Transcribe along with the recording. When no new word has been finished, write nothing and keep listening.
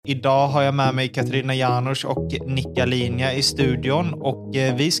idag har jag med mig Katerina Janouch och Nick Alinia i studion. Och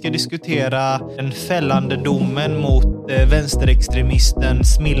vi ska diskutera den fällande domen mot vänsterextremisten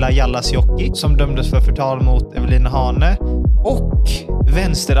Smilla Jallasjoki som dömdes för förtal mot Evelina Hane. Och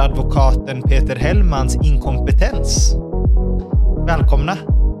vänsteradvokaten Peter Hellmans inkompetens. Välkomna.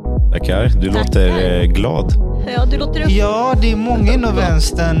 Tackar, du låter glad. Ja, du låter upp. Ja, det är många inom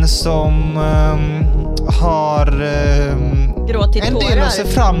vänstern som har en del att se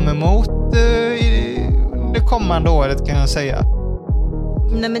fram emot det kommande året, kan jag säga.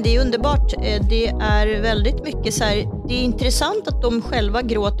 Nej, men det är underbart. Det är väldigt mycket så här. Det är intressant att de själva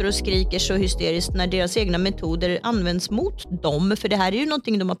gråter och skriker så hysteriskt när deras egna metoder används mot dem. För det här är ju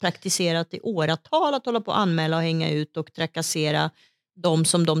någonting de har praktiserat i åratal, att hålla på att anmäla och hänga ut och trakassera de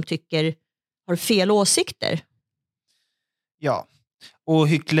som de tycker har fel åsikter. Ja, och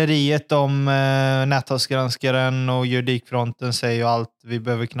hyckleriet om näthavsgranskaren och juridikfronten säger ju allt. Vi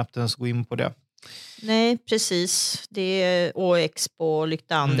behöver knappt ens gå in på det. Nej, precis. Det är och Expo och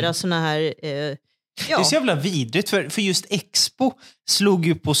lite andra såna här... Det är så jävla vidrigt, för just Expo slog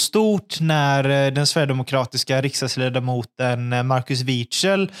ju på stort när den sverigedemokratiska riksdagsledamoten Marcus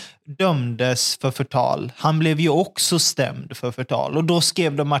Wiechel dömdes för förtal. Han blev ju också stämd för förtal och då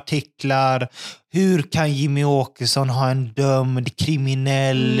skrev de artiklar: hur kan Jimmy Åkesson ha en dömd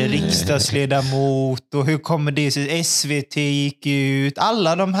kriminell riksdagsledamot, och hur kommer det sig? SVT gick ut,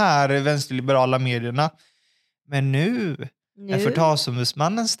 alla de här vänsterliberala medierna. Men nu när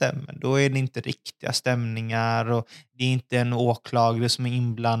Förtalsombudsmannen stämmer, då är det inte riktiga stämningar och det är inte en åklagare som är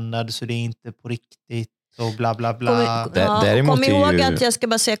inblandad, så det är inte på riktigt och bla bla bla.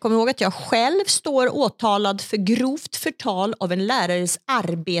 Kom ihåg att jag själv står åtalad för grovt förtal av en lärares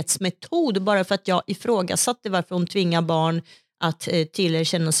arbetsmetod bara för att jag ifrågasatte varför hon tvingar barn att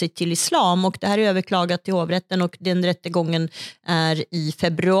tillerkänna sig till islam, och det här är överklagat till hovrätten och den rättegången är i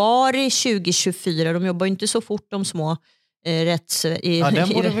februari 2024. De jobbar inte så fort, de små den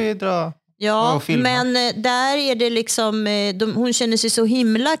borde vi dra. Ja, men där är det liksom hon känner sig så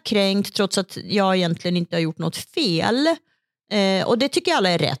himla kränkt trots att jag egentligen inte har gjort något fel. Och det tycker alla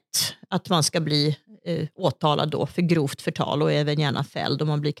är rätt, att man ska bli åtalad då för grovt förtal och även gärna fälld om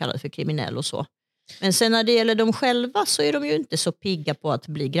man blir kallad för kriminell och så. Men sen när det gäller dem själva så är de ju inte så pigga på att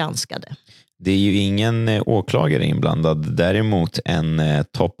bli granskade. Det är ju ingen åklagare inblandad, däremot en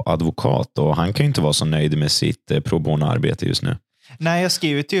toppadvokat, och han kan ju inte vara så nöjd med sitt pro bono-arbete just nu. Nej, jag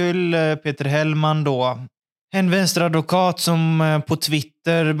skriver till Peter Hellman då. En vänsteradvokat som på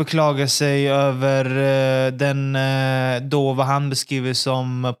Twitter beklagar sig över den då vad han beskriver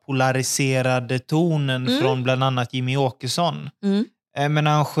som polariserade tonen från bland annat Jimmy Åkesson. Men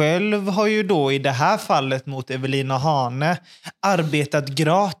han själv har ju då i det här fallet mot Evelina Hane arbetat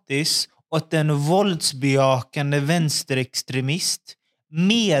gratis åt en våldsbejakande vänsterextremist,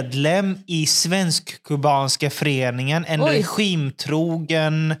 medlem i Svensk-kubanska föreningen, en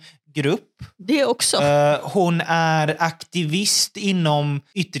regimtrogen grupp. Det också. Hon är aktivist inom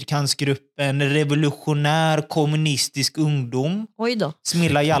ytterkantsgruppen Revolutionär kommunistisk ungdom. Oj då.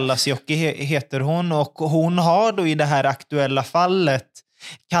 Smilla Jallasjoki heter hon, och hon har då i det här aktuella fallet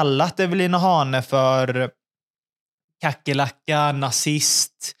kallat Evelina Hane för kackerlacka,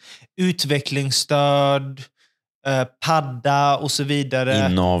 nazist, utvecklingsstöd, padda och så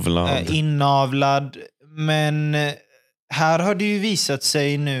vidare. Inavlad. Men här har det ju visat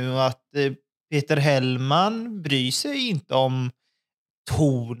sig nu att Peter Hellman bryr sig inte om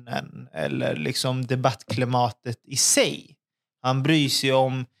tonen eller liksom debattklimatet i sig. Han bryr sig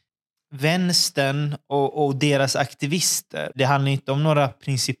om vänstern och deras aktivister. Det handlar inte om några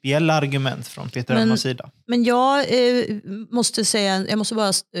principiella argument från Peter Hellmans sida. Men jag måste säga, jag måste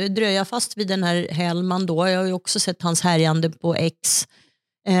bara dröja fast vid den här Hellman då. Jag har ju också sett hans härjande på X.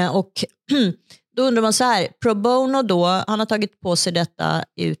 Och då undrar man så här, pro bono då, han har tagit på sig detta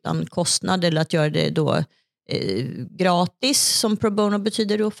utan kostnad, eller att göra det då gratis, som pro bono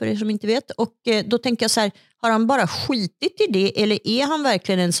betyder då för er som inte vet. Och då tänker jag så här, har han bara skitit i det, eller är han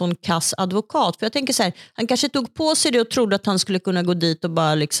verkligen en sån kass advokat? För jag tänker så här, han kanske tog på sig det och trodde att han skulle kunna gå dit och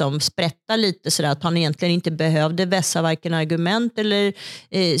bara liksom sprätta lite sådär, att han egentligen inte behövde vässa varken argument eller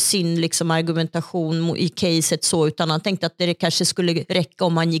sin liksom argumentation i caset så, utan han tänkte att det kanske skulle räcka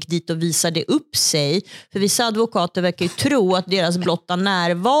om han gick dit och visade upp sig. För vissa advokater verkar ju tro att deras blotta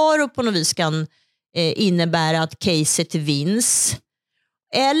närvaro på något vis kan innebära att caset vinns.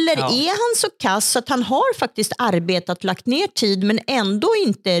 Eller är han så kass att han har faktiskt arbetat, lagt ner tid, men ändå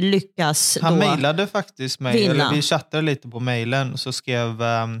inte lyckas Han mejlade faktiskt mig, eller vi chattade lite på mejlen, så skrev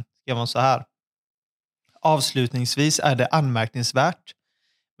han så här: avslutningsvis är det anmärkningsvärt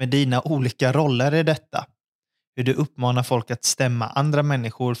med dina olika roller i detta. hur du uppmanar folk att stämma andra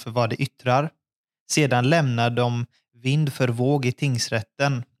människor för vad de yttrar. Sedan lämnar de vind för våg i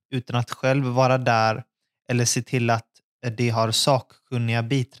tingsrätten utan att själv vara där eller se till att de har sakkunniga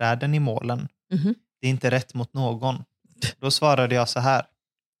biträden i målen. Mhm. Det är inte rätt mot någon. Då svarade jag så här.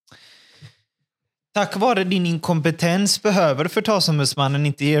 Tack vare din inkompetens behöver Förtalsombudsmannen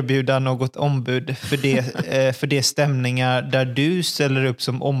inte erbjuda något ombud för de stämningar där du ställer upp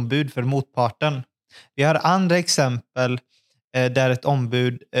som ombud för motparten. Vi har andra exempel där ett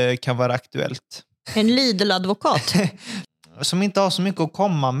ombud kan vara aktuellt. En Lidl-advokat. Som inte har så mycket att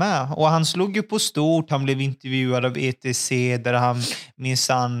komma med. Och han slog ju på stort. Han blev intervjuad av ETC där han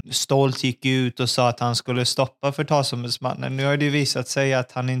minsann stolt gick ut och sa att han skulle stoppa Förtalsombudsmannen. Nu har det visat sig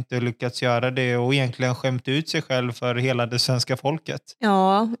att han inte lyckats göra det och egentligen skämt ut sig själv för hela det svenska folket.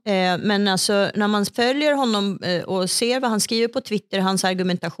 Ja, men alltså när man följer honom och ser vad han skriver på Twitter, hans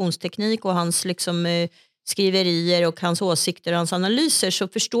argumentationsteknik och hans liksom skriverier och hans åsikter och hans analyser, så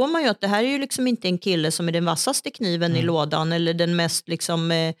förstår man ju att det här är ju liksom inte en kille som är den vassaste kniven i lådan eller den mest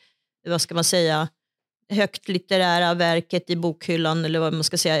liksom, vad ska man säga, högt litterära verket i bokhyllan eller vad man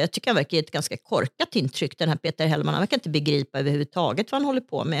ska säga. Jag tycker han verkar ge ett ganska korkat intryck, den här Peter Hellmans. Han verkar inte begripa överhuvudtaget vad han håller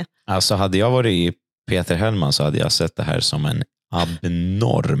på med. Alltså hade jag varit i Peter Hellmans så hade jag sett det här som en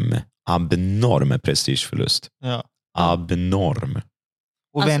abnorm prestigeförlust. Ja. Abnorm.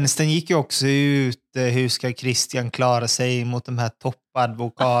 Och vänstern gick ju också ut, hur ska Christian klara sig mot de här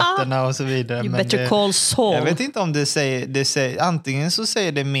toppadvokaterna och så vidare. You better call Saul. Jag vet inte om det säger, antingen så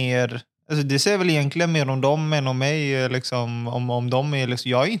säger det mer, alltså det säger väl egentligen mer om dem än om mig, liksom, om de är,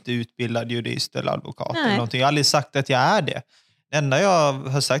 liksom, jag är inte utbildad jurist eller advokat eller någonting. Jag har aldrig sagt att jag är det. Det enda jag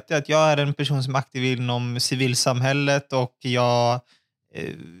har sagt är att jag är en person som är aktiv inom civilsamhället och jag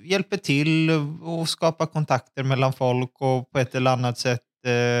hjälper till och skapar kontakter mellan folk och på ett eller annat sätt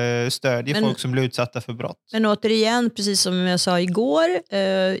stödjer folk som blir utsatta för brott. Men återigen, precis som jag sa igår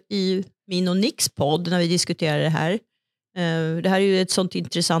i min och Nicks podd när vi diskuterade det här. Det här är ju ett sånt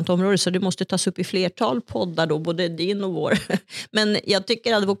intressant område så det måste tas upp i flertal poddar då, både din och vår. Men jag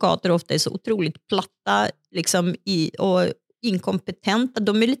tycker advokater ofta är så otroligt platta liksom, och inkompetenta.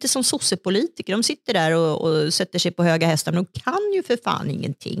 De är lite som sossepolitiker. De sitter där och sätter sig på höga hästar. Men de kan ju för fan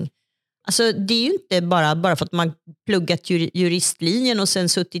ingenting. Alltså det är ju inte bara för att man pluggat juristlinjen och sen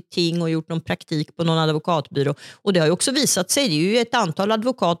suttit ting och gjort någon praktik på någon advokatbyrå. Och det har ju också visat sig, det är ju ett antal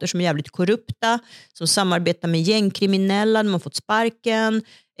advokater som är jävligt korrupta, som samarbetar med gängkriminella, de har fått sparken.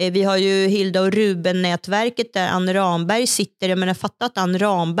 Vi har ju Hilda och Ruben-nätverket där Anne Ramberg sitter. Jag menar, fatta att Anne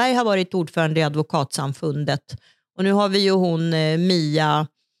Ramberg har varit ordförande i advokatsamfundet. Och nu har vi ju hon Mia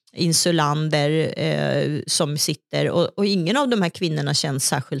Insulander som sitter och ingen av de här kvinnorna känns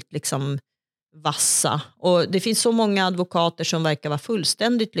särskilt liksom vassa. Och det finns så många advokater som verkar vara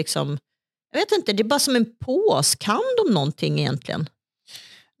fullständigt liksom, jag vet inte, det är bara som en pås. Kan de någonting egentligen?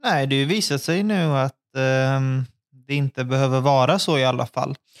 Nej, det visar sig nu att det inte behöver vara så i alla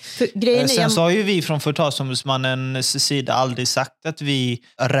fall. Sen så har ju vi från Förtalsombudsmannens sida aldrig sagt att vi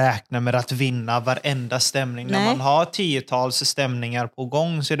räknar med att vinna varenda stämning. Nej. När man har 10-tals stämningar på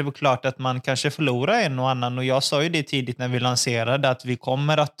gång så är det väl klart att man kanske förlorar en och annan. Och jag sa ju det tidigt när vi lanserade att vi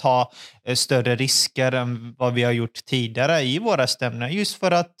kommer att ta större risker än vad vi har gjort tidigare i våra stämningar. Just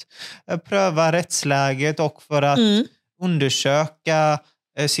för att pröva rättsläget och för att undersöka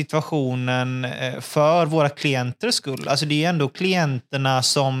situationen för våra klienters skull. Alltså det är ändå klienterna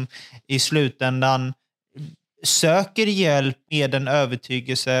som i slutändan söker hjälp med en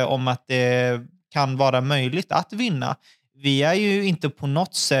övertygelse om att det kan vara möjligt att vinna. Vi är ju inte på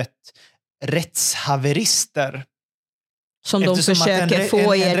något sätt rättshaverister. Som de försöker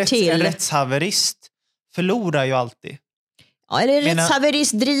få er till. En rättshaverist förlorar ju alltid. Ja, eller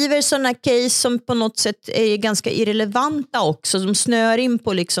rättshaverist driver sådana case som på något sätt är ganska irrelevanta också. De snör in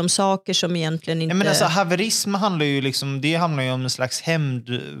på liksom saker som egentligen inte... Ja, men alltså, haverism handlar ju liksom, det handlar ju om en slags hämnd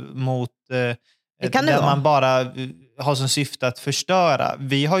mot där man bara har som syfte att förstöra.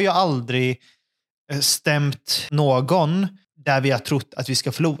 Vi har ju aldrig stämt någon där vi har trott att vi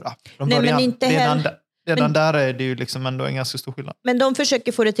ska förlora. Nej, men inte heller... Redan där är det ju liksom ändå en ganska stor skillnad. Men de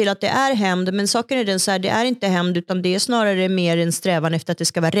försöker få det till att det är hämnd. Men saken är den så här, det är inte hämnd utan det är snarare mer en strävan efter att det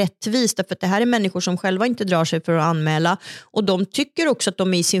ska vara rättvist. Därför att det här är människor som själva inte drar sig för att anmäla. Och de tycker också att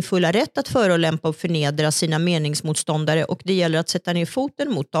de är i sin fulla rätt att förolämpa och förnedra sina meningsmotståndare. Och det gäller att sätta ner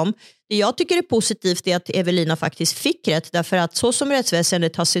foten mot dem. Det jag tycker är positivt är att Evelina faktiskt fick rätt. Därför att så som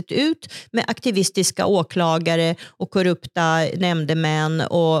rättsväsendet har sett ut med aktivistiska åklagare och korrupta nämndemän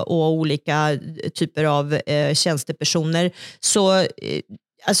och olika typer av tjänstepersoner, så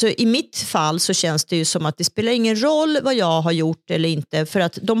Alltså i mitt fall så känns det ju som att det spelar ingen roll vad jag har gjort eller inte, för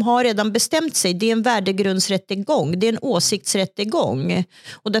att de har redan bestämt sig. Det är en värdegrundsrättegång, det är en åsiktsrättegång,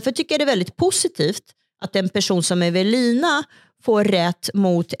 och därför tycker jag det är väldigt positivt att en person som Evelina får rätt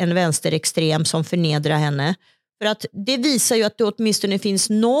mot en vänsterextrem som förnedrar henne. För att det visar ju att det åtminstone finns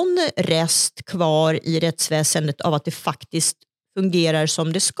någon rest kvar i rättsväsendet av att det faktiskt fungerar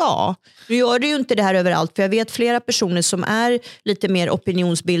som det ska. Nu gör det ju inte det här överallt, för jag vet flera personer som är lite mer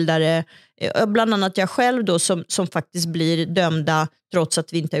opinionsbildare, bland annat jag själv då, som faktiskt blir dömda trots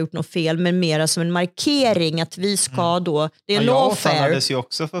att vi inte har gjort något fel, men mera som en markering att vi ska då, det är lawfare. Jag åtalades ju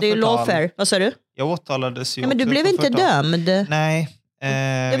också för det är lawfare. Vad sa du? Jag åtalades ju men du blev inte dömd. Nej.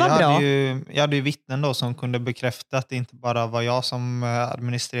 Det var bra. Jag hade ju vittnen då som kunde bekräfta att det inte bara var jag som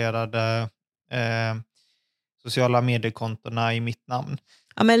administrerade sociala mediekontona i mitt namn.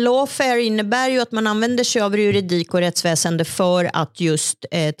 Ja, men lawfare innebär ju att man använder sig av juridik och rättsväsende för att just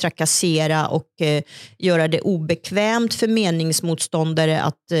trakassera och göra det obekvämt för meningsmotståndare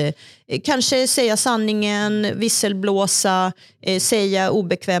att kanske säga sanningen, visselblåsa, säga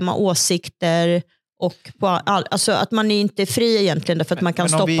obekväma åsikter, och alltså att man är inte fri egentligen därför att man kan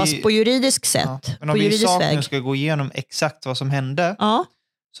stoppas på juridisk sätt. Ja, men om vi i sak nu ska gå igenom exakt vad som hände,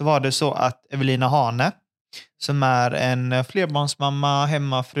 så var det så att Evelina Hane, som är en flerbarnsmamma,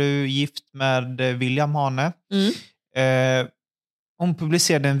 hemmafru, gift med William Hane. Hon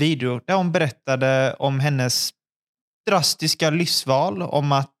publicerade en video där hon berättade om hennes drastiska livsval,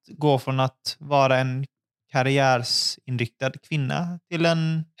 om att gå från att vara en karriärsinriktad kvinna till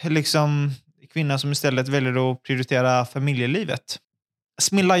en kvinna som istället väljer att prioritera familjelivet.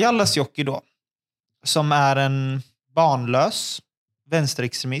 Smilla Jallasjoki då, som är en barnlös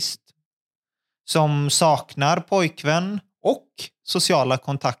vänsterextremist som saknar pojkvän och sociala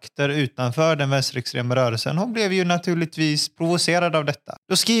kontakter utanför den vänsterextrema rörelsen. Hon blev ju naturligtvis provocerad av detta.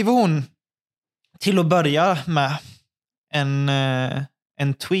 Då skriver hon till att börja med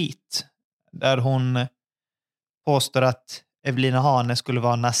en tweet där hon påstår att Evelina Hane skulle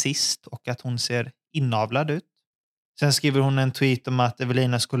vara nazist och att hon ser inavlad ut. Sen skriver hon en tweet om att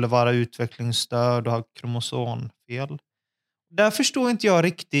Evelina skulle vara utvecklingsstörd och ha kromosomfel. Där förstår inte jag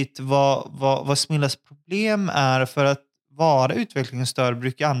riktigt vad Smillas problem är, för att vara utvecklingsstörd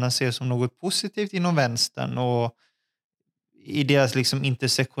brukar annars ses som något positivt inom vänstern och i deras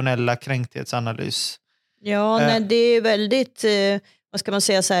intersektionella kränktheitsanalys. Ja, det är väldigt, vad ska man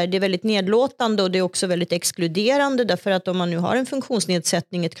säga så här, det är väldigt nedlåtande och det är också väldigt exkluderande, därför att om man nu har en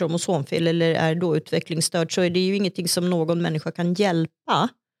funktionsnedsättning, ett kromosomfel eller är då utvecklingsstörd, så är det ju ingenting som någon människa kan hjälpa.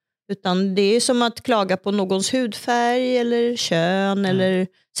 Utan det är som att klaga på någons hudfärg eller kön eller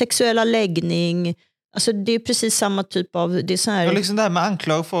sexuella läggning. Alltså det är precis samma typ av... Det är så här... Ja, det här med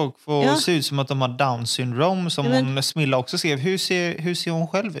anklaga folk för att se ut som att de har Down syndrom, som hon Smilla också skrev. Hur ser hon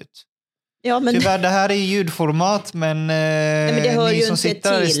själv ut? Ja, men... Tyvärr, det här är ljudformat, men, men det hör ni ju som inte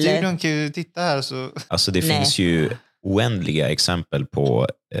sitter här i till. studion kan ju titta här. Så... Alltså det finns ju oändliga exempel på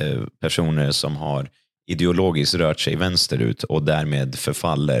personer som har ideologiskt rört sig vänsterut och därmed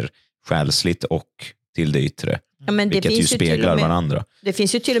förfaller själsligt och till det yttre. Ja, men det vilket ju speglar varandra. Det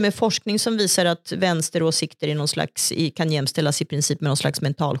finns ju till och med forskning som visar att vänsteråsikter i någon slags, kan jämställas i princip med någon slags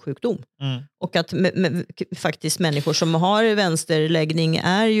mentalsjukdom. Och att faktiskt människor som har vänsterläggning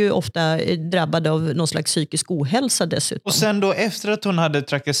är ju ofta drabbade av någon slags psykisk ohälsa dessutom. Och sen då efter att hon hade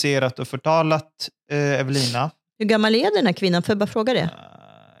trakasserat och förtalat Evelina. Hur gammal är den här kvinnan? Får jag bara fråga det?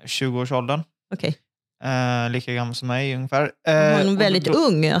 20-årsåldern. Okej. Lika gammal som mig ungefär. Hon är väldigt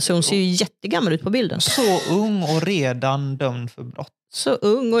ung, alltså hon ser ju jättegammal ut på bilden. Så ung och redan dömd för brott. Så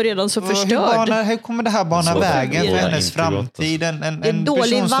ung och redan så förstörd. Hur kommer det här bana vägen för hennes framtid? En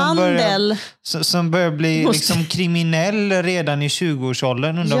dålig vandel. Som börjar bli kriminell redan i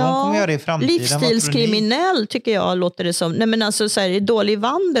 20-årsåldern. Undrar vad hon kommer göra i framtiden. Livsstilskriminell tycker jag låter det som. Nej, men alltså, så här, dålig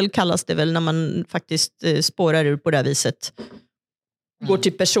vandel kallas det väl när man faktiskt spårar ur på det här viset. Går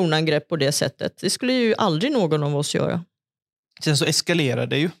till personangrepp på det sättet. Det skulle ju aldrig någon av oss göra. Sen så eskalerade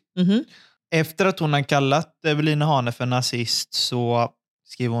det ju. Efter att hon har kallat Evelina Hane för nazist, så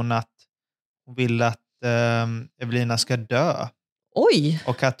skriver hon att hon vill att Evelina ska dö. Oj!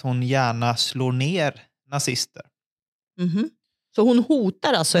 Och att hon gärna slår ner nazister. Så hon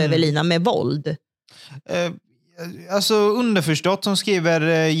hotar alltså Evelina med våld? Alltså underförstått, hon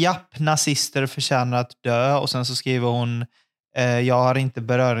skriver japp, nazister förtjänar att dö. Och sen så skriver hon jag har inte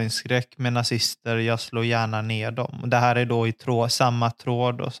beröringsskräck med nazister, jag slår gärna ner dem. Och det här är då i samma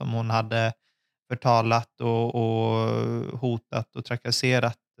tråd då, som hon hade förtalat och hotat och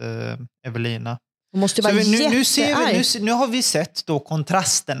trakasserat Evelina. Hon måste vara nu har vi sett då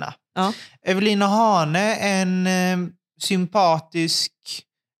kontrasterna. Ja. Evelina Hane, en sympatisk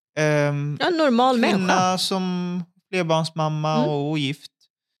En normal människa. Som flerbarnsmamma och gift.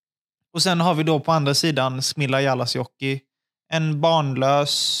 Och sen har vi då på andra sidan Smilla Jalasjoki. En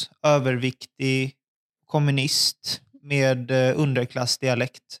barnlös, överviktig kommunist med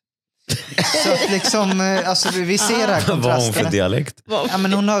underklassdialekt. Så att liksom, alltså vi ser här kontrasten. Vad har hon för dialekt? Ja,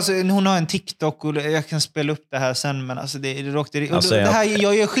 men hon har en TikTok och jag kan spela upp det här sen, men alltså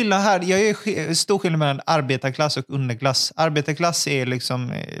jag gör skillnad här. Jag gör stor skillnad mellan arbetarklass och underklass. Arbetarklass är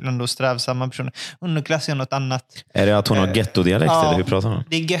liksom ändå strävsamma personer. Underklass är något annat. Är det att hon har ghetto-dialekt eller hur pratar hon?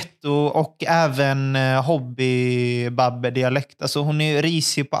 Det är ghetto och även hobby-babbe-dialekt. Alltså hon är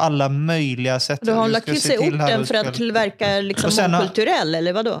risig på alla möjliga sätt. Då har hon lagt till sig orten för att tillverka liksom mångkulturell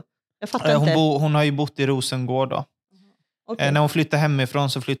eller vadå? Jag fattar inte. Hon har ju bott i Rosengård då. Okay. När hon flyttar hemifrån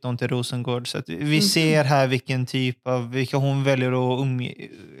så flyttar hon till Rosengård. Så att vi ser här vilka hon väljer att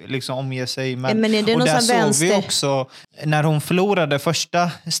omge sig med. Men är det och där såg vänster? Vi också, när hon förlorade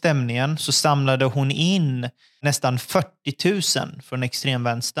första stämningen så samlade hon in nästan 40 000 från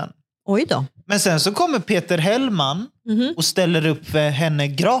extremvänstern. Oj då. Men sen så kommer Peter Hellmans och ställer upp för henne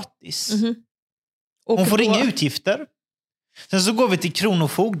gratis. Hon får inga utgifter. Sen så går vi till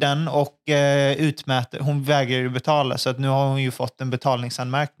kronofogden och utmäter. Hon vägrar ju betala, så att nu har hon ju fått en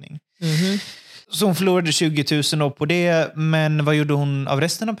betalningsanmärkning. Så hon förlorade 20 000 då på det. Men vad gjorde hon av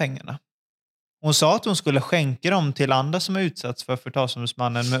resten av pengarna? Hon sa att hon skulle skänka dem till andra som har utsatts för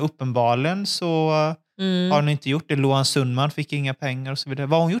Förtalsombudsmannen. Men uppenbarligen så har hon inte gjort det. Loan Sundman fick inga pengar och så vidare.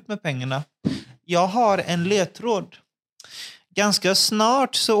 Vad har hon gjort med pengarna? Jag har en ledtråd. Ganska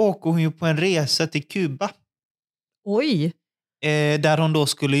snart så åker hon ju på en resa till Kuba. Oj. Där hon då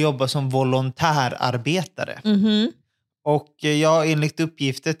skulle jobba som volontärarbetare. Och enligt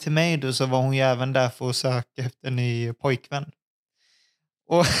uppgifter till mig då, så var hon ju även där för att söka efter en ny pojkvän.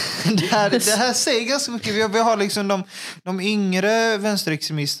 Och det här säger ganska mycket. Vi har liksom de yngre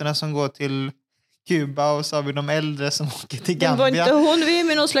vänsterextremisterna som går till Kuba, och så har vi de äldre som åker till Gambia. Var inte hon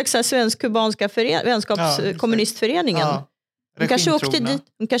med någon slags svensk-kubanska vänskapskommunistföreningen? Ja. Hon kanske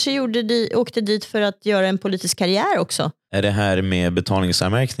åkte dit för att göra en politisk karriär också. Är det här med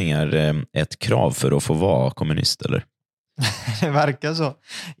betalningsanmärkningar ett krav för att få vara kommunist, eller? Det verkar så.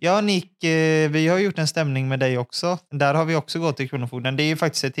 Ja, Nick, vi har gjort en stämning med dig också. Där har vi också gått till kronofogden. Det är ju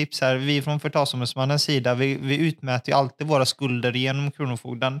faktiskt ett tips här. Vi från Förtalsombudsmannens sida, vi utmäter ju alltid våra skulder genom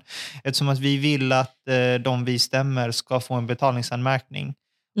kronofogden. Eftersom att vi vill att de vi stämmer ska få en betalningsanmärkning.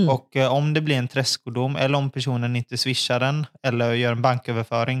 Och om det blir en träskodom eller om personen inte swishar den eller gör en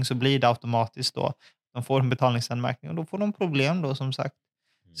banköverföring, så blir det automatiskt då. De får en betalningsanmärkning och då får de problem då, som sagt.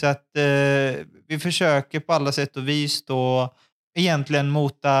 Så att vi försöker på alla sätt och vis då egentligen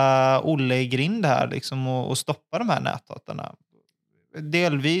mota Olle i grind här liksom, och stoppa de här näthatarna.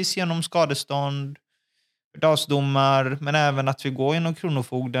 Delvis genom skadestånd, förtalsdomar, men även att vi går genom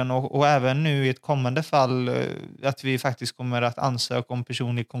kronofogden och även nu i ett kommande fall att vi faktiskt kommer att ansöka om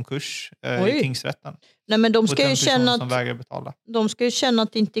personlig konkurs i tingsrätten. Nej, men de ska ju känna som vägrar betala. De ska ju känna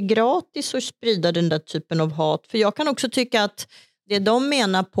att det inte är gratis att sprida den där typen av hat. För jag kan också tycka att det de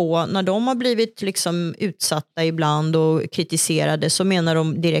menar på, när de har blivit liksom utsatta ibland och kritiserade, så menar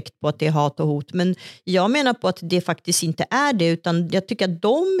de direkt på att det är hat och hot. Men jag menar på att det faktiskt inte är det, utan jag tycker att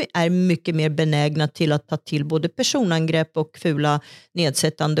de är mycket mer benägna till att ta till både personangrepp och fula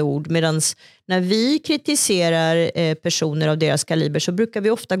nedsättande ord. Medan när vi kritiserar personer av deras kaliber så brukar vi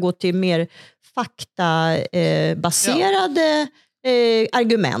ofta gå till mer faktabaserade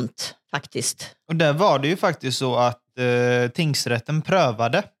argument faktiskt. Och där var det ju faktiskt så att tingsrätten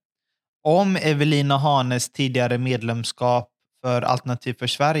prövade om Evelina Hanes tidigare medlemskap för Alternativ för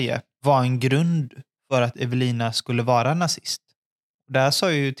Sverige var en grund för att Evelina skulle vara nazist. Och där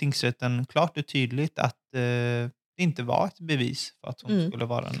sa ju tingsrätten klart och tydligt att det inte var ett bevis för att hon skulle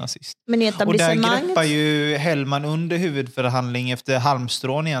vara nazist. Men och där greppar ju Hellman under huvudförhandling efter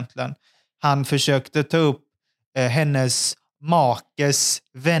halmstrån egentligen. Han försökte ta upp hennes makes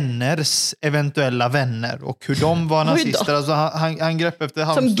vänners eventuella vänner och hur de var nazister. Alltså han grepp efter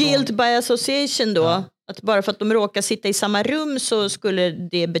halmstrån. Som guilt by association då. Ja. Att bara för att de råkar sitta i samma rum så skulle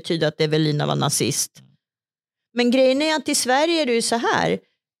det betyda att Evelina var nazist. Men grejen är att i Sverige är det ju så här.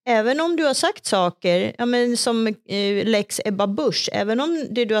 Även om du har sagt saker, ja, men som Lex Ebba Busch, även om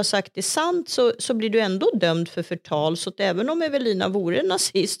det du har sagt är sant så blir du ändå dömd för förtal. Så att även om Evelina vore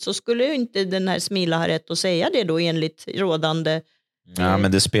nazist så skulle ju inte den här Smilla ha rätt att säga det då enligt rådande. Ja,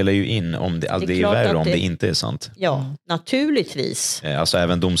 men det spelar ju in om det är värre om det inte är sant. Ja, naturligtvis. Alltså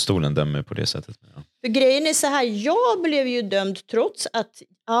även domstolen dömer på det sättet. Ja. För grejen är så här, jag blev ju dömd trots att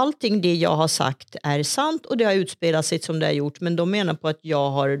allting det jag har sagt är sant och det har utspelat sig som det har gjort. Men de menar på att jag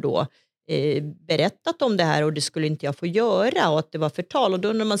har då berättat om det här och det skulle inte jag få göra och att det var förtal. Och då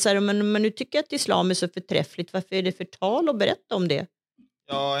undrar man så här, men nu tycker jag att islam är så förträffligt, varför är det förtal att berätta om det?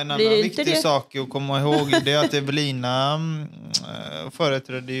 Ja, en annan viktig sak att komma ihåg det är att Evelina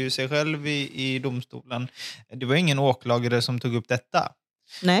företrädde ju sig själv i domstolen. Det var ingen åklagare som tog upp detta.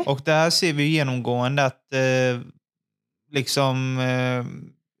 Nej. Och där ser vi genomgående att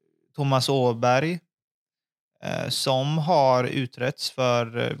Thomas Åberg som har utretts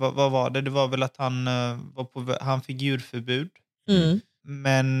för, vad var det? Det var väl att han fick djurförbud.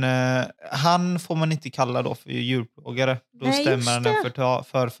 Men han får man inte kalla då för djurplågare. Då stämmer han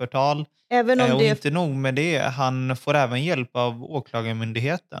för förtal. Även om och inte nog med det, han får även hjälp av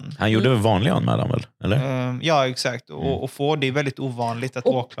åklagarmyndigheten. Han gjorde vanlig anmälan väl? Eller? Ja, exakt. Och får det är väldigt ovanligt att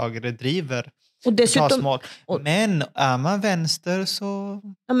åklagare driver dessutom, men är man vänster så...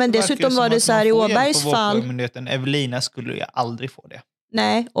 Ja, men dessutom var det så här i Åbergs fall... Evelina skulle ju aldrig få det.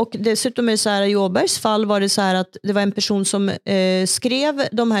 Nej, och dessutom är det så här i Åbergs fall var det så här att det var en person som skrev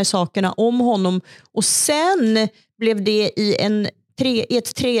de här sakerna om honom och sen blev det i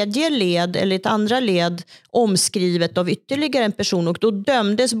ett tredje led eller ett andra led omskrivet av ytterligare en person och då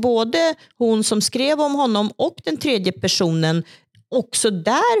dömdes både hon som skrev om honom och den tredje personen också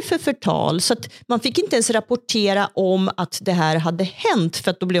där för förtal, så att man fick inte ens rapportera om att det här hade hänt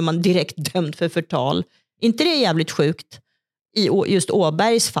för att då blev man direkt dömd för förtal. Inte det jävligt sjukt i just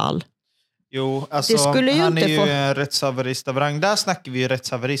Åbergs fall? Jo, alltså han är ju en rättshaverist av rang. Där snackar vi ju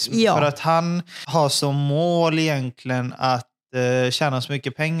rättshaverism. Ja. För att han har som mål egentligen att tjäna så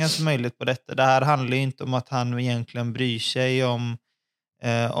mycket pengar som möjligt på detta. Det här handlar ju inte om att han egentligen bryr sig om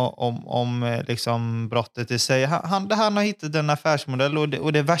liksom brottet i sig. Han har hittat en affärsmodell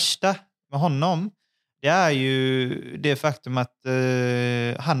och det värsta med honom det är ju det faktum att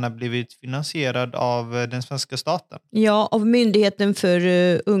han har blivit finansierad av den svenska staten. Ja, av Myndigheten för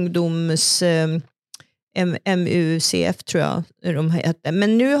ungdoms... MUCF tror jag de heter.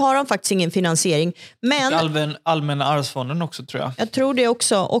 Men nu har de faktiskt ingen finansiering. Men allmänna arvsfonden också tror jag. Jag tror det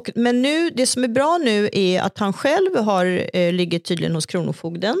också. Men nu, det som är bra nu är att han själv ligger tydligen hos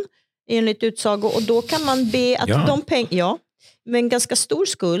Kronofogden enligt utsago. Och då kan man be att de pengar... Ja, med en ganska stor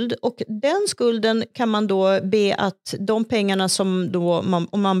skuld. Och den skulden kan man då be att de pengarna som då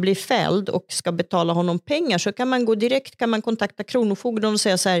om man blir fälld och ska betala honom pengar så kan man gå direkt, kan man kontakta Kronofogden och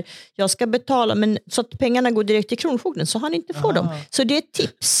säga så här, jag ska betala, men så att pengarna går direkt till Kronofogden så han inte får dem. Så det är ett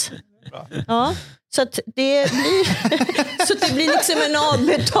tips. Bra. Ja. Så att det blir liksom en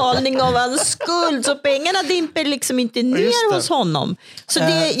avbetalning av hans skuld. Så pengarna dimper liksom inte ner hos honom. Så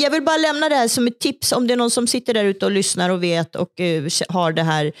jag vill bara lämna det här som ett tips. Om det är någon som sitter där ute och lyssnar och vet och har det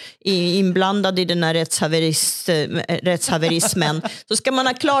här inblandad i den här rättshaverismen. Så ska man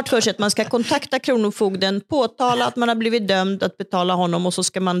ha klart för sig att man ska kontakta Kronofogden, påtala att man har blivit dömd att betala honom och så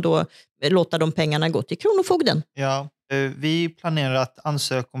ska man då låta de pengarna gå till Kronofogden. Ja. Vi planerar att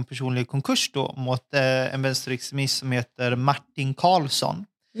ansöka om personlig konkurs då mot en vänsterextremist som heter Martin Karlsson.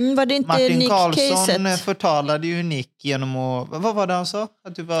 Var det inte Martin Nick Karlsson caset? Förtalade ju Nick genom att... Vad var det han sa?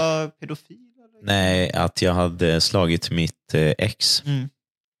 Att du var pedofil? Eller? Nej, att jag hade slagit mitt ex.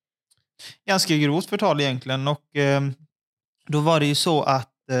 Ganska grovt förtal egentligen. Och då var det ju så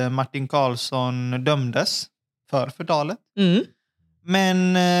att Martin Karlsson dömdes för förtalet.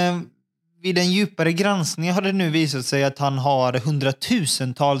 Men... vid en djupare granskning har det nu visat sig att han har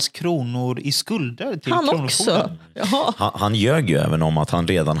 100,000-tals kronor i skulder till Kronofogden. Han ljög ju även om att han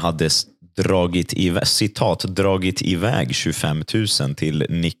redan hade dragit iväg 25 000 till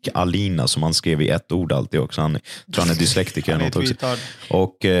Nick Alinia som han skrev i ett ord alltid också. Han tror han är dyslektiker.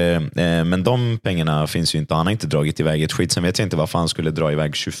 Men de pengarna finns ju inte. Han har inte dragit iväg ett skit. Sen vet jag inte varför han skulle dra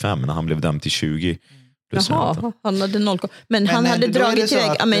iväg 25 när han blev dömd till 20. Jaha, han hade 0. Men han hade dragit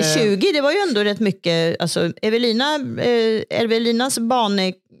iväg. Ja, men 20, det var ju ändå rätt mycket. Alltså, Evelinas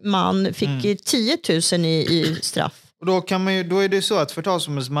barneman fick 10 000 i straff. Och då är det så att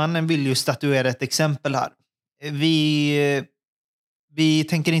Förtalsombudsmannen vill ju statuera ett exempel här. Vi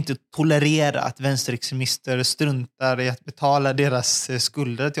tänker inte tolerera att vänsterextremister struntar i att betala deras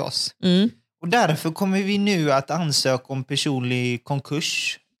skulder till oss. Och därför kommer vi nu att ansöka om personlig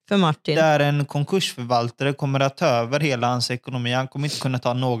konkurs. För Martin. Där en konkursförvaltare kommer att ta över hela hans ekonomi. Han kommer inte kunna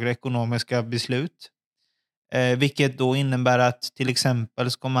ta några ekonomiska beslut. Vilket då innebär att till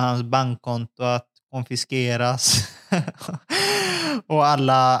exempel så kommer hans bankkonto att konfiskeras. Och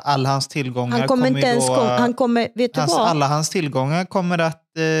alla hans tillgångar alla hans tillgångar kommer att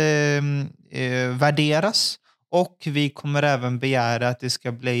värderas. Och vi kommer även begära att det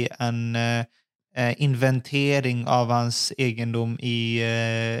ska bli en inventering av hans egendom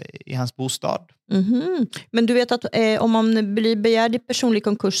i hans bostad. Men du vet att om man blir begärd i personlig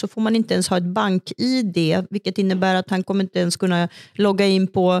konkurs så får man inte ens ha ett bank-ID, vilket innebär att han kommer inte ens kunna logga in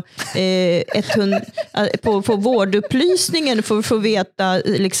på, på vårdupplysningen för att få veta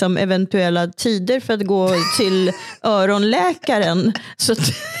liksom, eventuella tider för att gå till öronläkaren. Så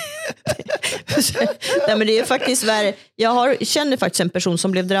nej, men det är faktiskt värre. Jag känner faktiskt en person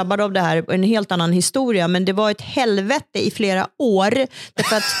som blev drabbad av det här, en helt annan historia, men det var ett helvete i flera år.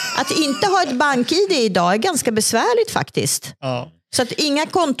 Därför att inte ha ett bank-ID idag är ganska besvärligt faktiskt. Ja. Så att inga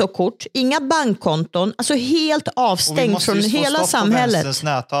kontokort, inga bankkonton, alltså helt avstängt från hela samhället.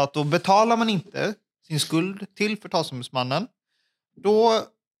 Näthat, och betalar man inte sin skuld till Förtalsombudsmannen,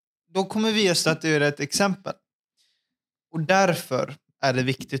 då kommer vi att statuera ett exempel. Och därför är det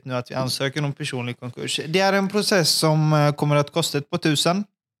viktigt nu att vi ansöker om personlig konkurs. Det är en process som kommer att kosta ett par tusen.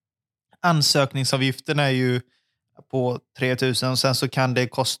 Ansökningsavgiften är ju på 3 000 och sen så kan det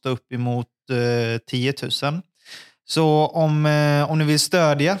kosta upp emot 10 000. Så om ni vill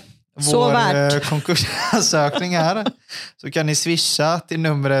stödja vår konkursansökning här så kan ni swisha till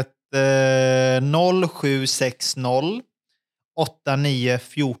numret 0760 89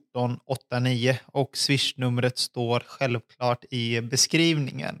 14 89 och swishnumret står självklart i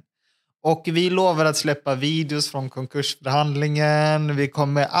beskrivningen. Och vi lovar att släppa videos från konkursförhandlingen.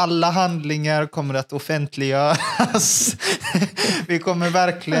 Alla handlingar kommer att offentliggöras. Vi kommer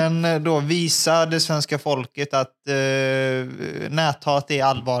verkligen då visa det svenska folket att näthat är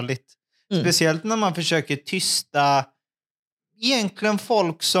allvarligt. Speciellt när man försöker tysta egentligen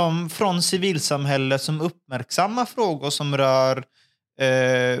folk som från civilsamhället som uppmärksammar frågor som rör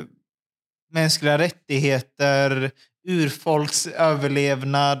mänskliga rättigheter, urfolks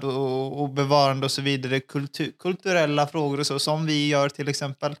överlevnad och bevarande och så vidare, kulturella frågor och så som vi gör till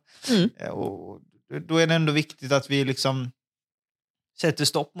exempel. Och då är det ändå viktigt att vi liksom sätter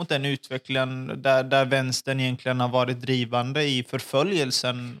stopp mot den utvecklingen där vänstern egentligen har varit drivande i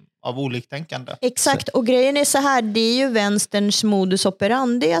förföljelsen av oliktänkande. Exakt, och grejen är så här, det är ju vänsterns modus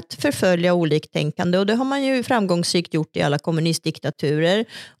operandi att förfölja oliktänkande, och det har man ju framgångsrikt gjort i alla kommunistdiktaturer,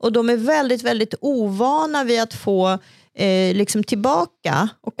 och de är väldigt, väldigt ovana vid att få liksom tillbaka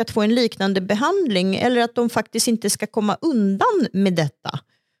och att få en liknande behandling, eller att de faktiskt inte ska komma undan med detta.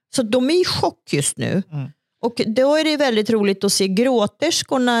 Så de är i chock just nu. Och då är det väldigt roligt att se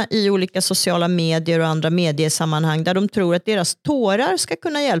gråterskorna i olika sociala medier och andra mediesammanhang där de tror att deras tårar ska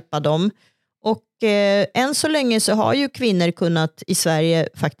kunna hjälpa dem. Och än så länge så har ju kvinnor kunnat i Sverige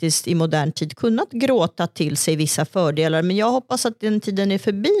faktiskt i modern tid kunnat gråta till sig vissa fördelar. Men jag hoppas att den tiden är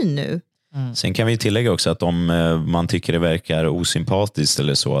förbi nu. Sen kan vi tillägga också att om man tycker det verkar osympatiskt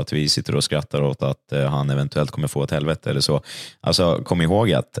eller så, att vi sitter och skrattar åt att han eventuellt kommer få ett helvete eller så. Alltså kom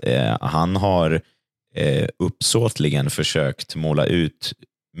ihåg att han har uppsåtligen försökt måla ut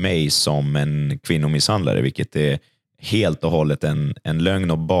mig som en kvinnomisshandlare, vilket är helt och hållet en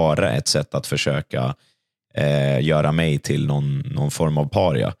lögn och bara ett sätt att försöka göra mig till någon form av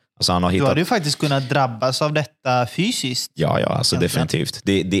paria. Alltså han har hittat... Du hade ju faktiskt kunnat drabbas av detta fysiskt. Ja, alltså definitivt.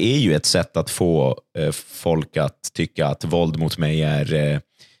 Det är ju ett sätt att få folk att tycka att våld mot mig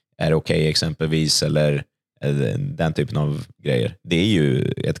är okej, exempelvis, eller den typen av grejer. Det är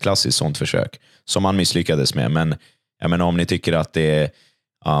ju ett klassiskt sånt försök som man misslyckades med. Men jag menar, om ni tycker att det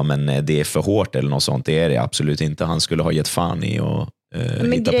är för hårt eller något sånt, det är det absolut inte. Han skulle ha gett fan i och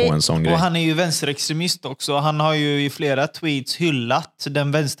hitta på en sån grej. Och han är ju vänsterextremist också. Han har ju i flera tweets hyllat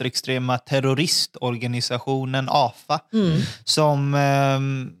den vänsterextrema terroristorganisationen AFA som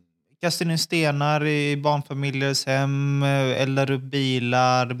kastar in stenar i barnfamiljers hem, eldar upp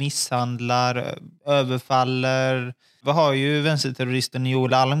bilar, misshandlar, överfaller. Vi har ju vänsterterroristen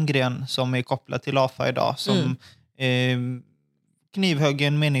Joel Almgren som är kopplad till AFA idag, som knivhögg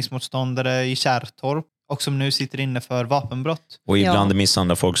en meningsmotståndare i Kärrtorp och som nu sitter inne för vapenbrott. Och ibland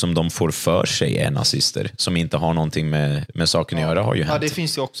misshandlar folk som de får för sig är nazister, som inte har någonting med saken att göra, har ju hänt. Ja, det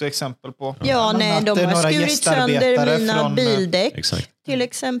finns ju också exempel på. Ja, nej, de har skurit sönder mina bildäck. Exakt. Till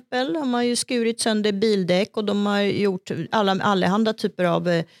exempel. De har ju skurit sönder bildäck och de har gjort allehanda typer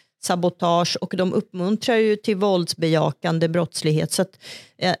av sabotage, och de uppmuntrar ju till våldsbejakande brottslighet. Så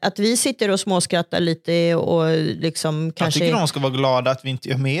att vi sitter och småskrattar lite och liksom kanske... Jag tycker de ska vara glada att vi inte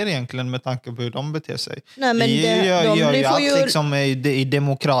gör mer egentligen med tanke på hur de beter sig. Nej, men vi gör ju allt liksom i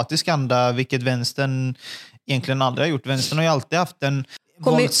demokratisk anda, vilket vänstern egentligen aldrig har gjort. Vänstern har ju alltid haft en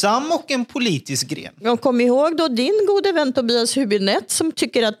våldsam och en politisk gren. Jag kom ihåg då din gode vän Tobias Hübinette som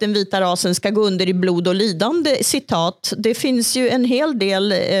tycker att den vita rasen ska gå under i blod och lidande, citat. Det finns ju en hel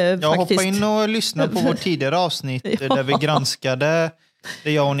del jag faktiskt. Hoppa in och lyssna på vårt tidigare avsnitt där vi granskade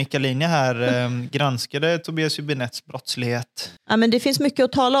Det jag och Nick Alinia här granskade Tobias Hübinettes brottslighet. Ja, men det finns mycket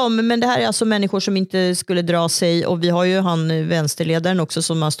att tala om, men det här är alltså människor som inte skulle dra sig, och vi har ju han vänsterledaren också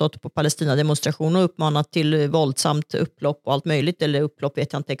som har stått på Palestina-demonstration och uppmanat till våldsamt upplopp och allt möjligt, eller upplopp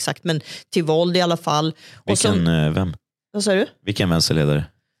vet jag inte exakt, men till våld i alla fall. Vem? Vad sa du? Vilken vänsterledare?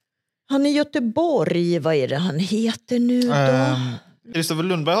 Han är i Göteborg, vad är det han heter nu då? Kristoffer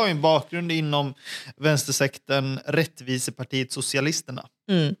Lundberg har ju en bakgrund inom vänstersekten Rättvisepartiet Socialisterna.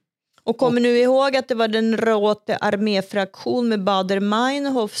 Och kommer nu ihåg att det var den Rote arméfraktion med Baader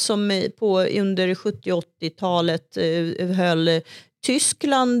Meinhof som under 70-80-talet höll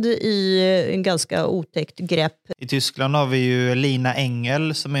Tyskland i en ganska otäckt grepp. I Tyskland har vi ju Lina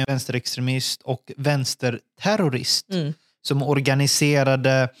Engel som är vänsterextremist och vänsterterrorist som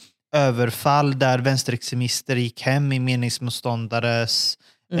organiserade överfall där vänsterextremister gick hem i meningsmotståndares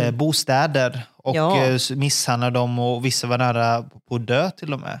bostäder och misshandlade dem, och vissa var nära på att dö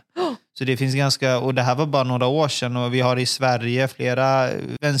till och med. Så det finns och det här var bara några år sedan, och vi har i Sverige flera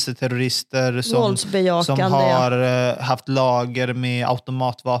vänsterterrorister som har haft lager med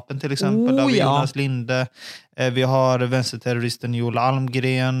automatvapen till exempel. Där Jonas Linde. Vi har vänsterterroristen Joel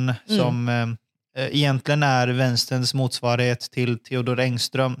Almgren som egentligen är vänsterns motsvarighet till Theodor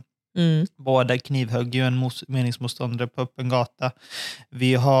Engström. Båda knivhögg ju en meningsmotståndare på öppen gata.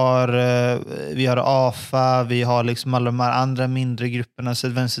 Vi har AFA, vi har liksom alla de här andra mindre grupperna, så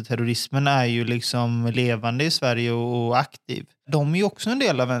vänsterterrorismen är ju liksom levande i Sverige och aktiv. De är ju också en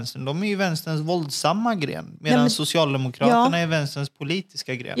del av vänstern. De är ju vänsterns våldsamma gren, medan Socialdemokraterna är vänsterns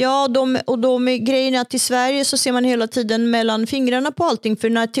politiska gren. Ja, grejen är att i Sverige så ser man hela tiden mellan fingrarna på allting. För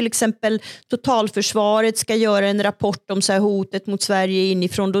när till exempel totalförsvaret ska göra en rapport om så här hotet mot Sverige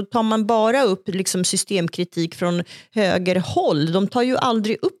inifrån, då tar man bara upp liksom systemkritik från högerhåll. De tar ju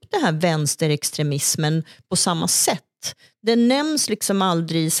aldrig upp den här vänsterextremismen på samma sätt. Den nämns liksom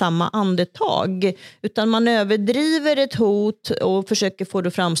aldrig i samma andetag, utan man överdriver ett hot och försöker få det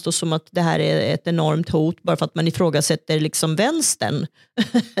att framstå som att det här är ett enormt hot bara för att man ifrågasätter liksom vänstern.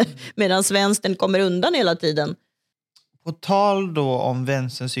 Medan vänstern kommer undan hela tiden. På tal då om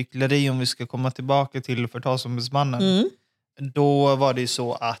vänsterns cykleri, om vi ska komma tillbaka till Förtalsombudsmannen, då var det ju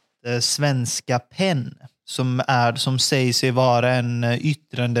så att Svenska PEN, som säger sig vara en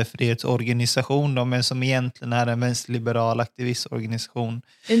yttrandefrihetsorganisation, men som egentligen är en vänsterliberal aktivistorganisation.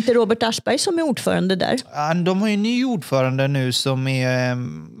 Är inte Robert Aschberg som är ordförande där? Ja, de har ju en ny ordförande nu som är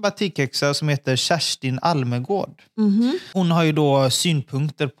batikexare som heter Kerstin Almegård. Hon har ju då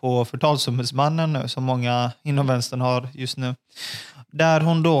synpunkter på Förtalsombudsmannen nu, som många inom vänstern har just nu. Där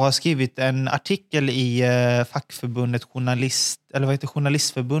hon då har skrivit en artikel i fackförbundet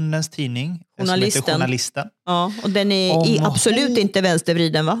Journalistförbundens tidning. Journalisten. Ja, och den är absolut inte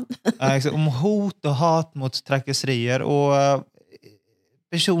vänstervriden, va? Om hot och hat mot trakasserier. Och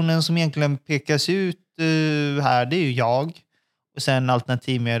personen som egentligen pekas ut här, det är ju jag. Och sen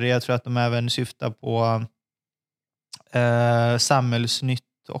alternativmedia, jag tror att de även syftar på Samhällsnytt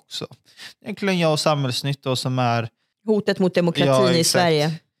också. Egentligen jag och Samhällsnytt då, som är hotet mot demokratin i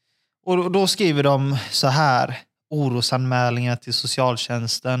Sverige. Och då skriver de så här: orosanmälningar till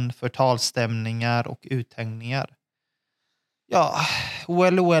socialtjänsten, förtalsstämningar och uthängningar. Ja,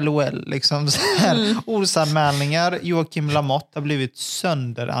 well, liksom så här. Orosanmälningar. Joakim Lamotte har blivit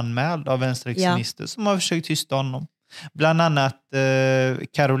sönderanmäld av vänsterextremister som har försökt tysta honom. Bland annat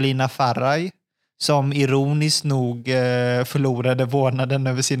Carolina Faraj, som ironiskt nog förlorade vårdnaden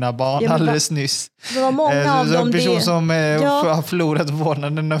över sina barn alldeles nyss. Det var många av dem. En person som har förlorat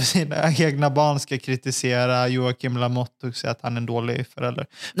vårdnaden över sina egna barn ska kritisera Joakim Lamotte och säga att han är en dålig förälder.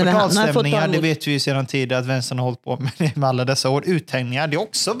 Förtalsstämningar, det vet vi ju sedan tidigare att vänstern har hållit på med alla dessa år. Uthängningar, det är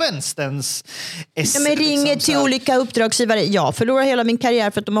också vänsterns men ringer till olika uppdragsgivare. Jag förlorar hela min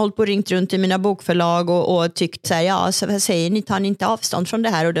karriär för att de har hållit på och ringt runt i mina bokförlag och tyckt så här, så vad säger ni, tar ni inte avstånd från det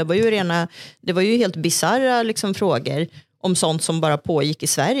här? Och det var ju helt bizarra liksom frågor om sånt som bara pågick i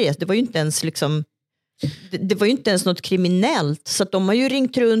Sverige. Det var ju inte ens något kriminellt, så att de har ju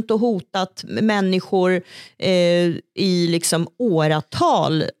ringt runt och hotat människor i liksom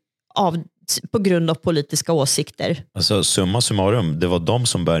åratal på grund av politiska åsikter. Alltså summa summarum, det var de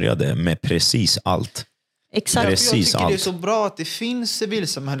som började med precis allt. Exakt. Jag tycker det är så bra att det finns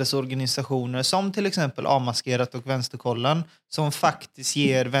civilsamhällesorganisationer som till exempel Avmaskerat och Vänsterkollen som faktiskt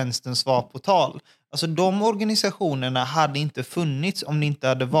ger vänstern svar på tal. Alltså de organisationerna hade inte funnits om det inte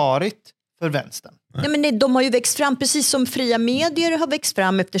hade varit för vänstern. Nej, men de har ju växt fram precis som fria medier har växt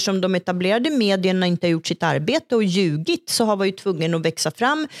fram, eftersom de etablerade medierna inte har gjort sitt arbete och ljugit, så har vi ju tvungen att växa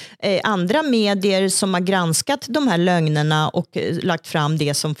fram andra medier som har granskat de här lögnerna och lagt fram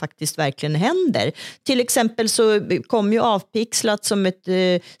det som faktiskt verkligen händer. Till exempel så kom ju Avpixlat som ett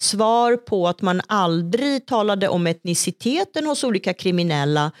svar på att man aldrig talade om etniciteten hos olika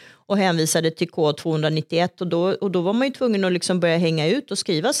kriminella och hänvisade till kod 291 och då var man ju tvungen att liksom börja hänga ut och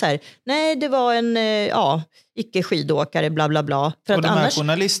skriva så här: nej, det var en icke-skidåkare bla bla bla. För och att de här annars...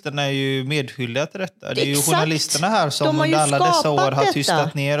 journalisterna är ju medskyldiga till detta. Det är ju Exakt. Journalisterna här som under alla dessa år har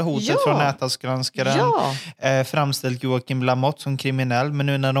tystat ner hotet från näthalsgranskaren, framställt Joakim Lamotte som kriminell, men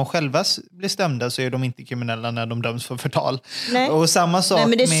nu när de själva blir stämda så är de inte kriminella när de döms för förtal. Nej. Och samma sak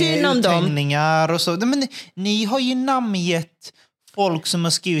med uthängningar och så. Men ni har ju namngett folk som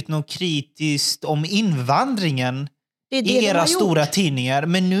har skrivit något kritiskt om invandringen i era stora tidningar.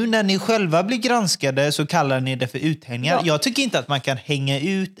 Men nu när ni själva blir granskade så kallar ni det för uthängningar. Ja. Jag tycker inte att man kan hänga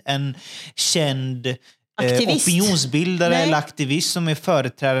ut en känd opinionsbildare eller aktivist som är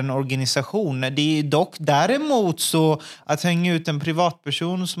företrädare en organisation. Det är dock däremot så att hänga ut en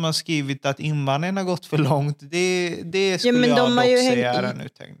privatperson som har skrivit att invandringen har gått för långt, det skulle jag dock säga är en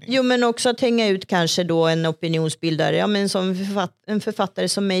uthängning. Jo, men också att hänga ut kanske då en opinionsbildare, ja, men som en författare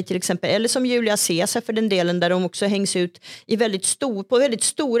som mig till exempel, eller som Julia Caesar för den delen, där de också hängs ut i på väldigt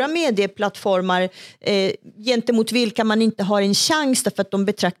stora medieplattformar gentemot vilka man inte har en chans därför att de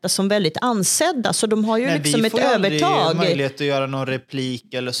betraktas som väldigt ansedda, så de har ju liksom ett övertag. Vi får aldrig möjlighet att göra någon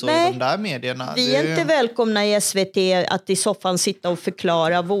replik eller så i de där medierna. Vi är inte välkomna i SVT att i soffan sitta och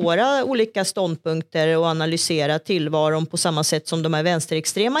förklara våra olika ståndpunkter och analysera tillvaron på samma sätt som de här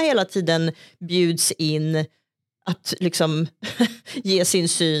vänsterextrema hela tiden bjuds in att liksom ge sin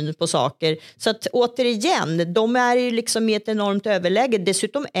syn på saker. Så att återigen, de är ju liksom i ett enormt överläge.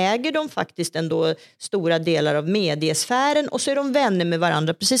 Dessutom äger de faktiskt ändå stora delar av mediesfären och så är de vänner med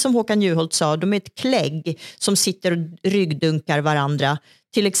varandra. Precis som Håkan Juholt sa, de är ett klägg som sitter och ryggdunkar varandra.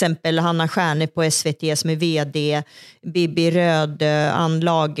 Till exempel Hanna Stjärne på SVT som är vd, Bibi Rödö, Ann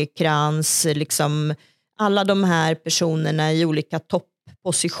Lagerkrans, liksom alla de här personerna i olika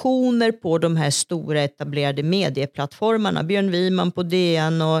positioner på de här stora etablerade medieplattformarna. Björn Wiman på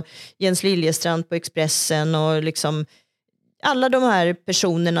DN och Jens Liljestrand på Expressen och liksom alla de här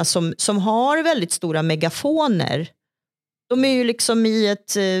personerna som har väldigt stora megafoner. De är ju liksom i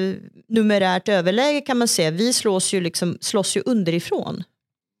ett numerärt överläge kan man säga. Vi slåss ju underifrån.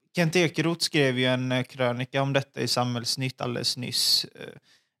 Kent Ekeroth skrev ju en krönika om detta i Samhällsnytt alldeles nyss,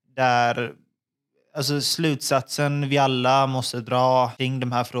 där alltså slutsatsen vi alla måste dra kring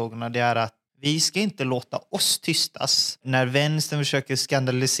de här frågorna, det är att vi ska inte låta oss tystas när vänstern försöker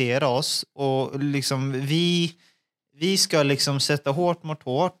skandalisera oss, och liksom vi ska liksom sätta hårt mot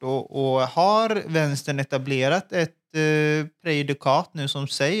hårt, och har vänstern etablerat ett prejudikat nu som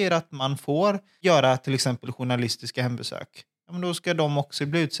säger att man får göra till exempel journalistiska hembesök, ja, men då ska de också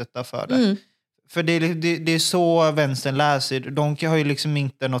bli utsatta för det. För det är så vänstern läser. De har ju liksom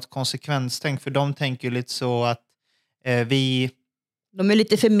inte något konsekvenstänk, för de tänker ju lite så att de är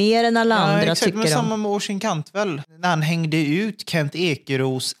lite för mer än alla andra, exakt, tycker men de. samma med Orsin Cantwell, när han hängde ut Kent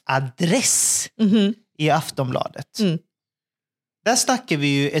Ekeroths adress i Aftonbladet. Där snackar vi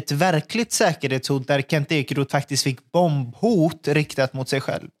ju ett verkligt säkerhetshot, där Kent Ekeroth faktiskt fick bombhot riktat mot sig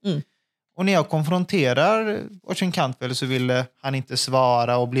själv. Och när jag konfronterar Orsin Cantwell så ville han inte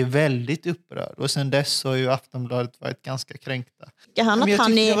svara och blev väldigt upprörd. Och sen dess så har ju Aftonbladet varit ganska kränkta. Tycker han att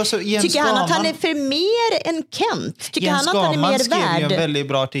han är för mer än Kent? Tycker han att han är mer värd? skrev ju en väldigt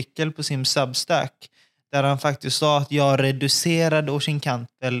bra artikel på sin Substack där han faktiskt sa att jag reducerade Orsin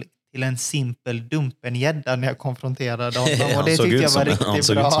Cantwell till en simpel dumpengädda när jag konfronterade honom. Och det tyckte jag var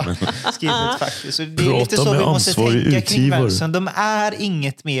riktigt bra skrivet faktiskt. Så det är lite så vi måste tänka kring vänstern. De är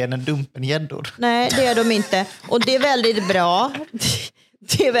inget mer än dumpengäddor. Nej, det är de inte. Och det är väldigt bra.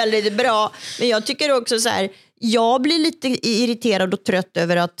 Det är väldigt bra. Men jag tycker också så här, jag blir lite irriterad och trött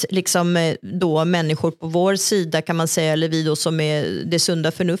över att liksom då människor på vår sida kan man säga, eller vi då som är det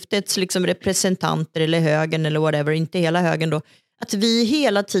sunda förnuftets liksom representanter eller högern eller whatever, inte hela högern då, att vi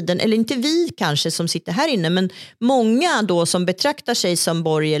hela tiden, eller inte vi kanske som sitter här inne, men många då som betraktar sig som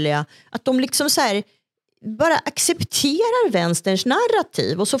borgerliga, att de liksom så här bara accepterar vänsterns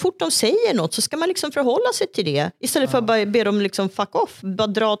narrativ, och så fort de säger något så ska man liksom förhålla sig till det istället för att bara be dem liksom fuck off, bara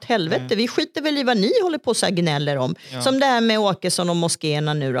dra åt helvete. Vi skiter väl i vad ni håller på så här gnäller om. Som det här med Åkesson och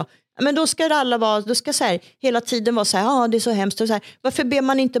moskéerna nu då. Men då ska alla vara, då ska så här hela tiden vara så här, det är så hemskt och så här. Varför ber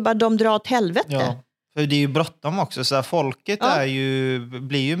man inte bara dem dra åt helvete? Ja. För det är ju bråttom också. Så här, folket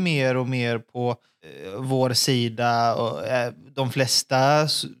blir ju mer och mer på vår sida. Och, de flesta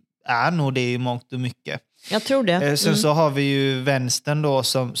är nog det i mångt och mycket. Jag tror det. Sen så har vi ju vänstern då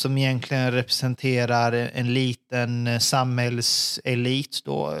som egentligen representerar en liten samhällselit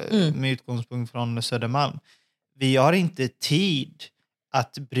då, med utgångspunkt från Södermalm. Vi har inte tid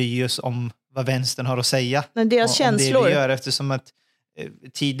att bry oss om vad vänstern har att säga. Men deras känslor. Det vi gör, eftersom att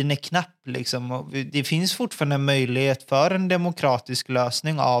tiden är knapp. Liksom. Och det finns fortfarande en möjlighet för en demokratisk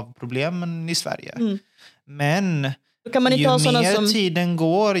lösning av problemen i Sverige. Men kan man inte ju mer tiden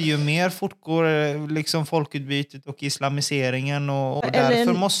går, ju mer fortgår liksom folkutbytet och islamiseringen. Och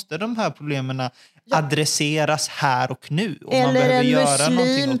därför måste de här problemen adresseras här och nu. Och man behöver göra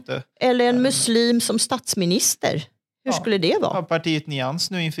någonting åt det. Eller en muslim som statsminister. Hur skulle det vara? Ja, partiet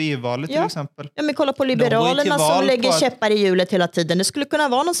Nyans nu inför EU-valet till exempel. Ja, men kolla på Liberalerna som lägger käppar i hjulet hela tiden. Det skulle kunna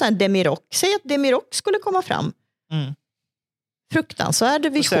vara någon sån här Demirok. Säg att Demirok skulle komma fram. Fruktansvärd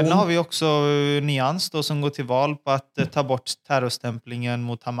vision. Och sen har vi också Nyans då, som går till val på att ta bort terrorstämplingen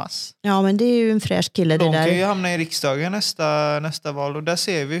mot Hamas. Ja, men det är ju en fräsch kille det där. De kan ju hamna i riksdagen nästa val, och där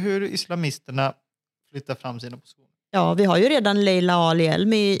ser vi hur islamisterna flyttar fram sina positioner. Ja, vi har ju redan Leila Ali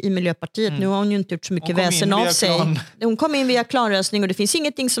Elmi i Miljöpartiet. Nu har hon ju inte gjort så mycket väsen av sig. Hon kom in via klanröstning, och det finns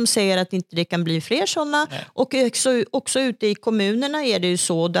ingenting som säger att inte det kan bli fler sådana. Och också ute i kommunerna är det ju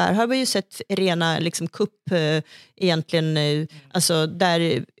så. Där har vi ju sett rena liksom kupp egentligen, alltså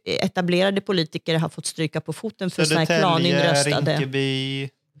där etablerade politiker har fått stryka på foten för sådana här klaninröstade. Rinkeby.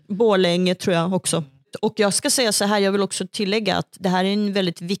 Borlänge tror jag också. Och jag ska säga så här, jag vill också tillägga att det här är en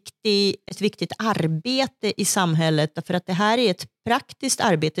väldigt ett viktigt arbete i samhället, för att det här är ett praktiskt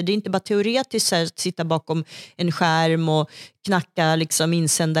arbete. Det är inte bara teoretiskt att sitta bakom en skärm och knacka liksom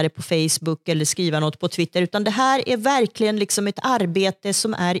insändare på Facebook eller skriva något på Twitter, utan det här är verkligen liksom ett arbete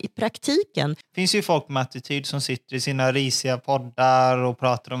som är i praktiken. Det finns ju folk med attityd som sitter i sina risiga poddar och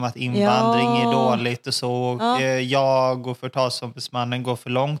pratar om att invandring är dåligt och så. Jag och Förtalsombudsmannen går för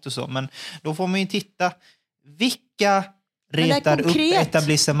långt och så. Men då får man ju titta. Vilka retar upp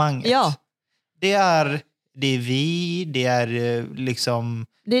etablissemanget? Ja. Det är vi, det är liksom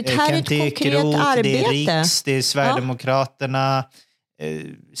det här är ett konkret arbete. Det är Riks, det är Sverigedemokraterna,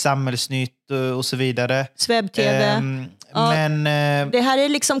 Samhällsnytt och så vidare. Swebb-TV. Men det här är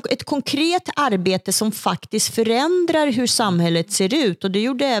liksom ett konkret arbete som faktiskt förändrar hur samhället ser ut, och det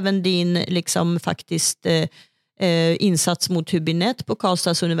gjorde även din liksom faktiskt insats mot Hubinett på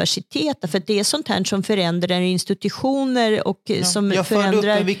Karlstads universitet, för det är sånt här som förändrar institutioner och som jag förändrar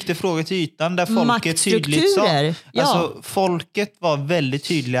förde upp en viktig fråga till ytan där folket tydligt sa. Alltså, folket var väldigt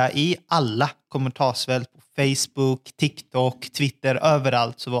tydliga i alla kommentarsfält på Facebook, TikTok, Twitter,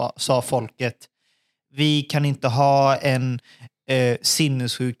 överallt så sa folket: vi kan inte ha en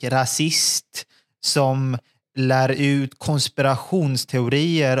sinnessjuk rasist som lär ut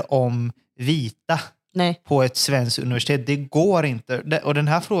konspirationsteorier om vita. Nej. På ett svenskt universitet. Det går inte. Och den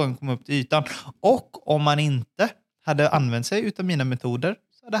här frågan kom upp till ytan. Och om man inte hade använt sig utav mina metoder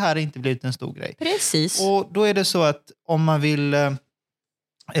så hade det här inte blivit en stor grej. Precis. Och då är det så att om man vill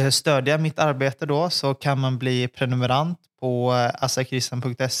stödja mitt arbete då, så kan man bli prenumerant på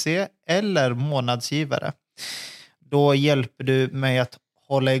assakristan.se eller månadsgivare. Då hjälper du mig att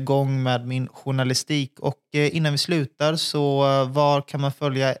hålla igång med min journalistik. Och innan vi slutar, så var kan man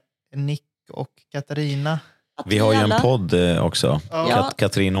följa Nick och Katerina? Vi har ju en podd också.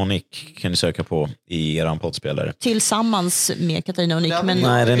 Katerina och Nick kan ni söka på i er poddspelare. Tillsammans med Katerina och Nick. Men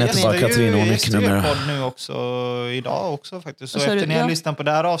nej, det är inte bara Katerina och Nick numera. Podd nu också, idag också faktiskt. Så efter ni har lyssnat på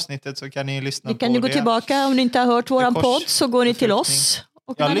det här avsnittet så kan ni lyssna på det. Ni kan ju gå tillbaka, om ni inte har hört våran podd så går ni till oss.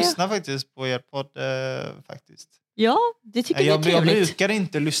 Jag lyssnar faktiskt på er podd faktiskt. Ja, det tycker jag är trevligt. Jag brukar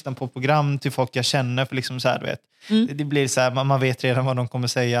inte lyssna på program till folk jag känner, för liksom så här, du vet. Det blir så här, man vet redan vad de kommer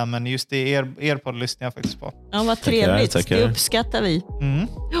säga, men just det, er podd lyssnar jag faktiskt på. Ja, vad trevligt. Tackar. Det uppskattar vi.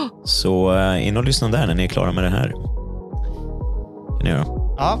 Så in och lyssna där när ni är klara med det här. Kan ni göra?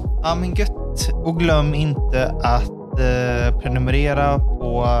 Ja, men gött. Och glöm inte att prenumerera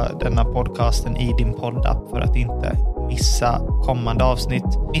på denna podcasten i din poddapp för att inte missa kommande avsnitt.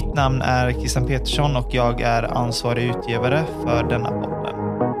 Mitt namn är Christian Petersson och jag är ansvarig utgivare för denna podd.